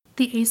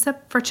The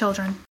Aesop for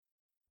Children.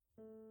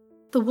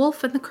 The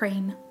Wolf and the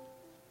Crane.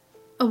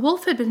 A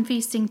wolf had been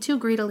feasting too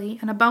greedily,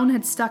 and a bone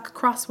had stuck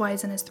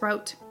crosswise in his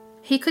throat.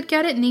 He could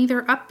get it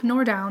neither up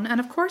nor down, and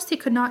of course he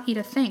could not eat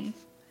a thing.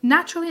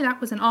 Naturally,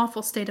 that was an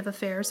awful state of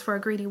affairs for a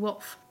greedy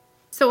wolf.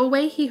 So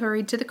away he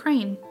hurried to the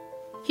crane.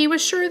 He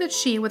was sure that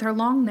she, with her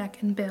long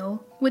neck and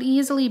bill, would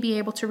easily be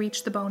able to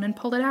reach the bone and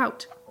pull it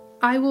out.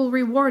 "I will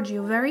reward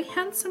you very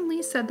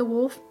handsomely," said the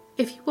wolf,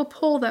 "if you will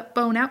pull that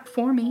bone out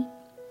for me."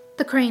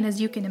 The crane, as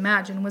you can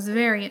imagine, was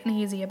very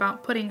uneasy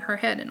about putting her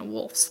head in a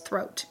wolf's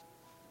throat.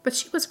 But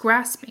she was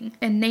grasping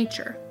in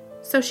nature,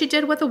 so she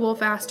did what the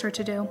wolf asked her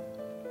to do.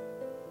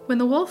 When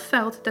the wolf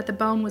felt that the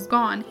bone was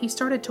gone, he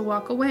started to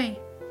walk away.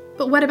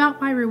 "But what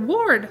about my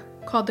reward?"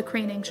 called the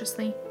crane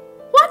anxiously.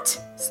 "What?"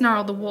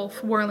 snarled the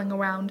wolf, whirling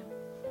around.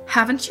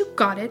 "Haven't you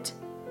got it?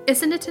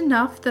 Isn't it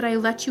enough that I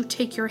let you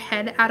take your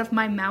head out of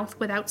my mouth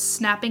without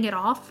snapping it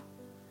off?"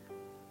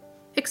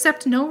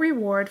 "Accept no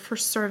reward for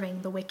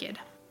serving the wicked."